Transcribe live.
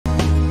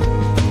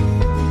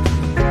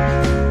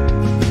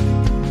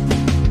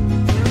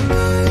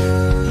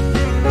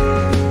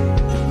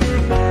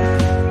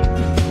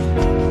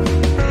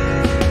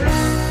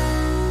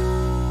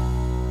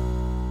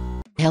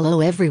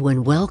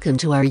everyone, welcome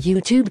to our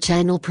YouTube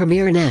channel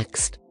Premiere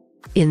Next.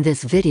 In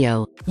this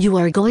video, you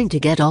are going to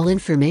get all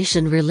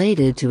information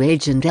related to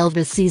Agent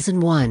Elvis Season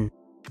 1.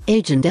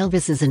 Agent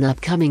Elvis is an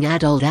upcoming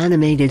adult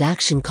animated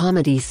action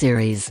comedy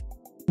series.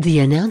 The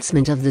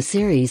announcement of the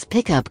series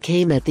pickup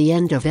came at the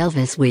end of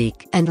Elvis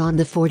Week and on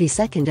the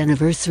 42nd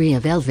anniversary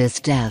of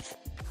Elvis' death.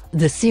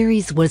 The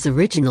series was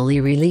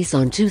originally released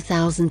on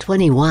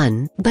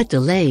 2021, but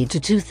delayed to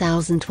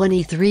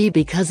 2023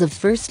 because of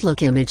first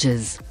look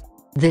images.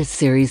 This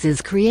series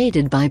is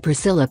created by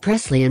Priscilla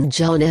Presley and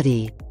John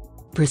Eddy.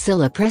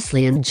 Priscilla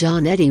Presley and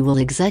John Eddy will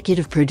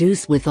executive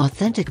produce with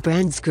Authentic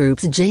Brands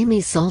Group's Jamie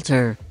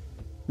Salter.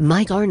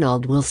 Mike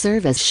Arnold will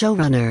serve as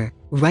showrunner,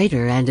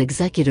 writer and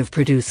executive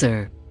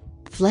producer.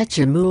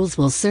 Fletcher Mules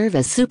will serve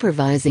as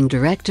supervising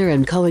director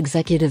and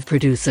co-executive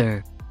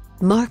producer.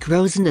 Mark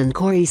Rosen and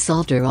Corey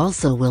Salter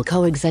also will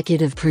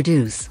co-executive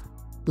produce.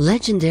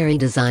 Legendary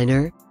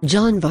designer,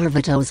 John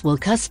Varvatos will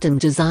custom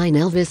design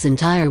Elvis'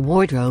 entire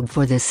wardrobe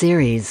for the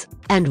series,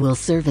 and will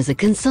serve as a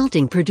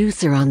consulting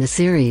producer on the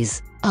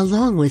series,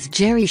 along with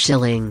Jerry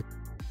Schilling.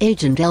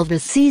 Agent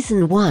Elvis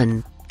Season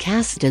 1,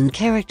 cast and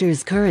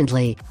characters.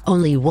 Currently,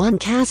 only one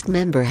cast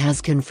member has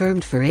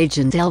confirmed for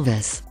Agent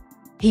Elvis.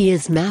 He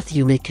is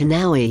Matthew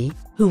McConaughey,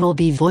 who will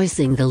be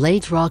voicing the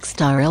late rock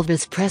star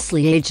Elvis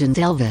Presley. Agent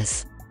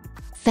Elvis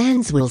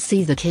fans will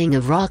see the King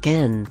of Rock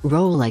and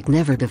Roll like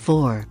never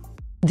before.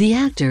 The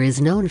actor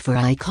is known for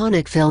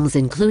iconic films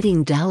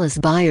including Dallas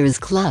Buyers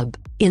Club,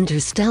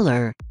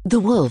 Interstellar, The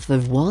Wolf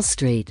of Wall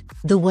Street,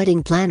 The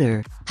Wedding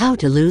Planner, How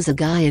to Lose a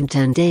Guy in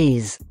 10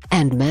 Days,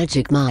 and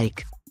Magic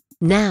Mike.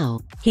 Now,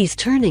 he's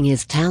turning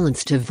his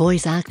talents to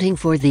voice acting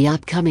for the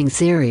upcoming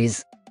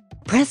series.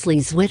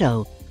 Presley's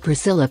widow,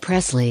 Priscilla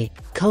Presley,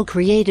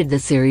 co-created the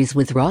series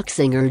with rock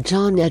singer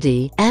John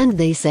Eddy, and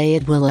they say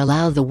it will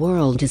allow the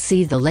world to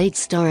see the late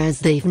star as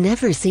they've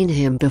never seen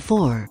him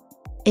before.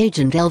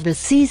 Agent Elvis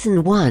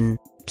Season 1,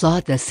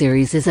 plot. The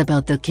series is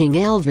about the King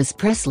Elvis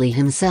Presley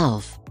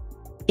himself.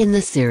 In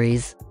the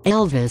series,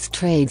 Elvis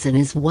trades in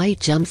his white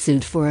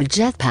jumpsuit for a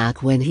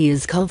jetpack when he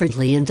is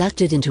covertly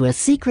inducted into a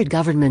secret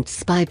government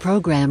spy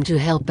program to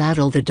help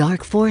battle the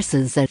dark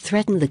forces that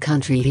threaten the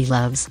country he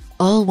loves,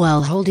 all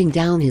while holding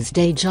down his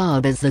day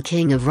job as the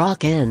King of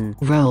Rock and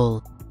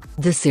Roll.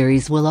 The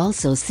series will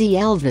also see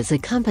Elvis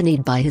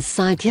accompanied by his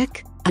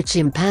sidekick, a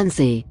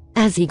chimpanzee,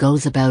 as he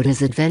goes about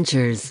his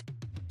adventures.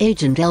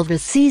 Agent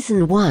Elvis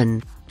Season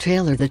 1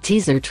 trailer. The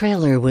teaser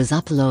trailer was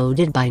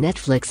uploaded by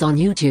Netflix on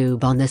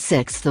YouTube on the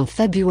 6th of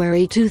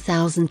February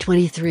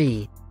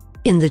 2023.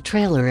 In the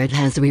trailer it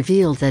has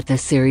revealed that the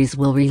series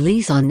will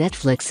release on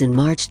Netflix in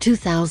March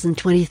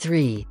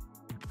 2023.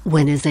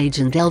 When is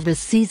Agent Elvis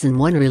Season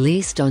 1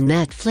 released on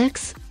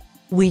Netflix?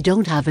 We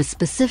don't have a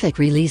specific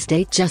release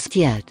date just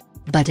yet,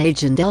 but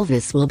Agent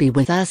Elvis will be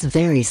with us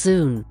very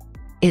soon.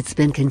 It's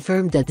been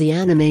confirmed that the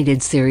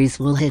animated series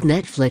will hit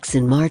Netflix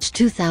in March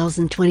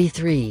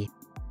 2023.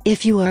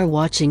 If you are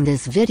watching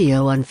this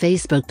video on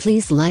Facebook,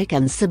 please like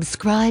and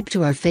subscribe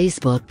to our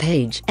Facebook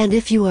page, and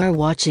if you are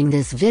watching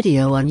this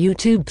video on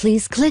YouTube,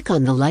 please click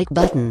on the like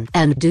button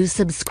and do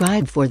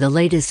subscribe for the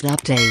latest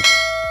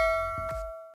update.